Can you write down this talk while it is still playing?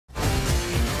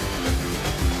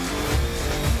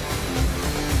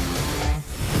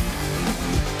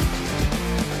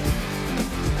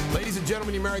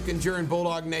American German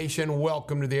Bulldog Nation.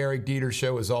 Welcome to the Eric Deters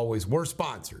Show. As always, we're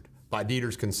sponsored by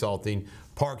Deters Consulting,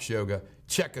 Parks Yoga.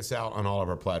 Check us out on all of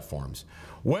our platforms.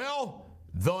 Well,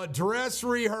 the dress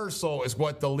rehearsal is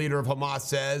what the leader of Hamas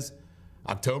says.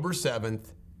 October 7th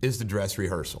is the dress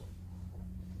rehearsal.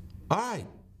 All right,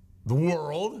 the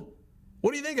world,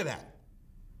 what do you think of that?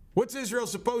 What's Israel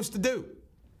supposed to do?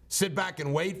 Sit back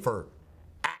and wait for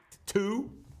Act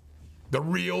 2? The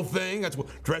real thing? That's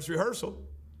what dress rehearsal.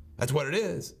 That's what it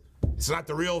is. It's not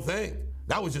the real thing.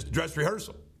 That was just a dress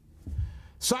rehearsal.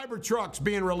 Cybertrucks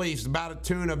being released, about a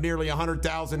tune of nearly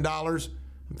 $100,000.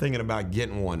 I'm thinking about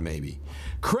getting one maybe.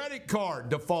 Credit card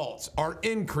defaults are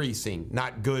increasing.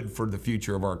 Not good for the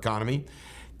future of our economy.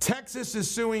 Texas is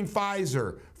suing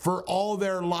Pfizer for all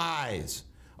their lies.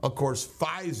 Of course,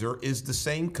 Pfizer is the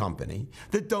same company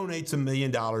that donates $1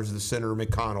 million to the Senator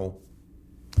McConnell,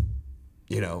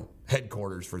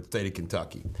 headquarters for the state of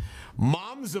Kentucky.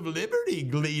 Moms of Liberty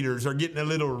leaders are getting a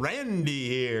little randy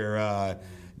here,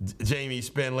 Jamie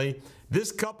Spinley.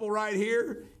 This couple right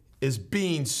here is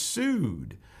being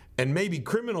sued and maybe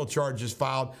criminal charges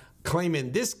filed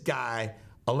claiming this guy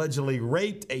allegedly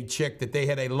raped a chick that they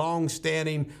had a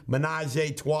long-standing menage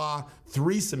a trois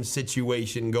threesome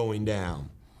situation going down.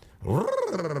 What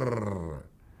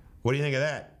do you think of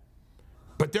that?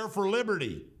 But they're for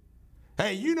liberty.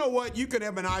 Hey, you know what? You could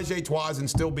have menage a trois and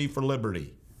still be for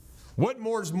liberty.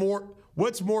 What's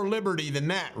more liberty than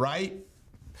that, right?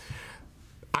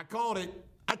 I called it.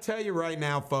 I tell you right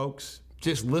now, folks,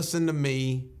 just listen to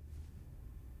me.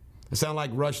 I sound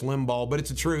like Rush Limbaugh, but it's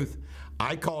the truth.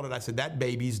 I called it. I said, that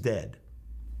baby's dead.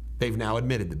 They've now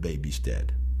admitted the baby's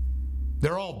dead.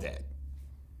 They're all dead.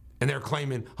 And they're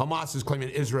claiming, Hamas is claiming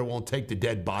Israel won't take the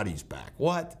dead bodies back.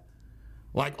 What?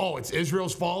 Like, oh, it's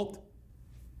Israel's fault?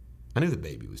 I knew the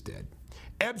baby was dead.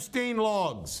 Epstein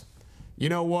logs. You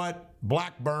know what?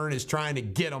 Blackburn is trying to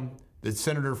get them, the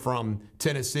senator from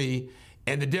Tennessee,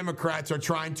 and the Democrats are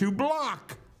trying to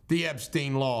block the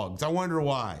Epstein logs. I wonder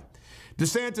why.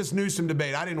 DeSantis Newsom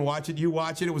debate. I didn't watch it. You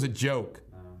watch it? It was a joke.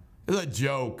 It was a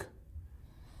joke.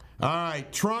 All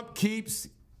right. Trump keeps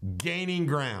gaining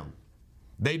ground.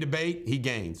 They debate, he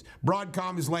gains.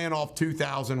 Broadcom is laying off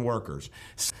 2,000 workers.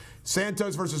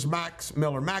 Santos versus Max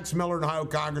Miller. Max Miller, an Ohio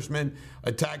congressman,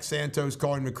 attacked Santos,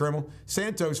 calling him a criminal.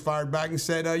 Santos fired back and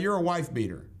said, you're a wife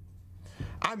beater.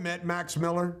 I met Max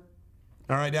Miller,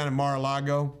 all right, down in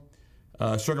Mar-a-Lago.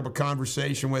 Struck up a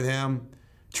conversation with him.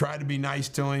 Tried to be nice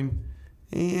to him.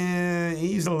 Yeah,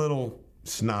 he's a little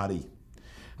snotty.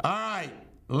 All right,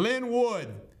 Lynn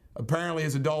Wood. Apparently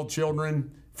his adult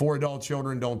children, 4 adult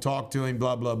children, don't talk to him,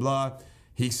 blah, blah, blah.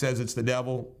 He says it's the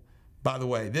devil. By the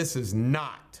way, this is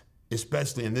not,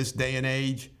 especially in this day and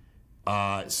age,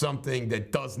 something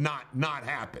that does not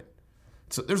happen.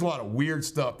 So there's a lot of weird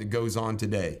stuff that goes on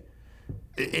today.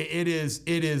 It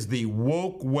is the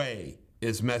woke way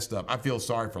is messed up. I feel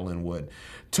sorry for Lynn Wood.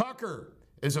 Tucker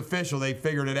is official. They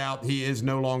figured it out. He is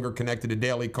no longer connected to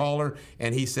Daily Caller,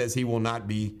 and he says he will not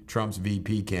be Trump's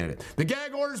VP candidate. The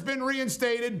gag order's been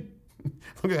reinstated.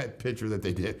 Look at that picture that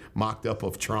they did, mocked up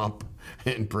of Trump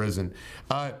in prison.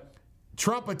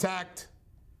 Trump attacked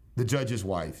the judge's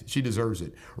wife. She deserves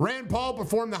it. Rand Paul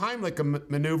performed the Heimlich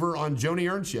maneuver on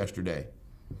Joni Ernst yesterday.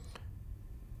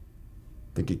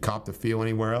 Think he copped a feel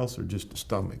anywhere else or just the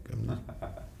stomach?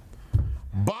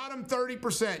 Bottom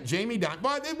 30%, Jamie Dimon.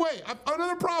 By the way,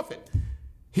 another prophet.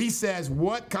 He says,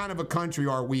 what kind of a country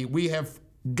are we? We have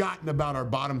gotten about our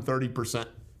bottom 30%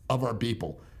 of our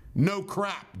people. No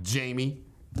crap, Jamie.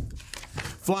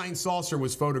 Flying saucer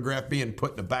was photographed being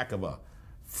put in the back of a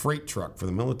freight truck for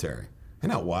the military. Isn't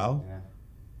that wild? Yeah.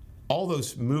 All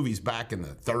those movies back in the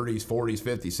 30s, 40s,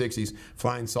 50s, 60s,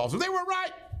 flying saucers, they were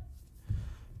right.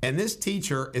 And this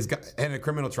teacher had a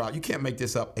criminal trial. You can't make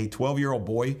this up. A 12-year-old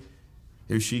boy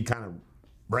who she kind of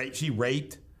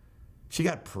raped, she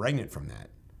got pregnant from that.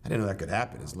 I didn't know that could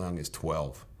happen as young as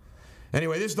 12.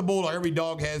 Anyway, this is the Bulldog. Every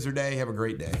dog has their day. Have a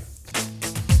great day.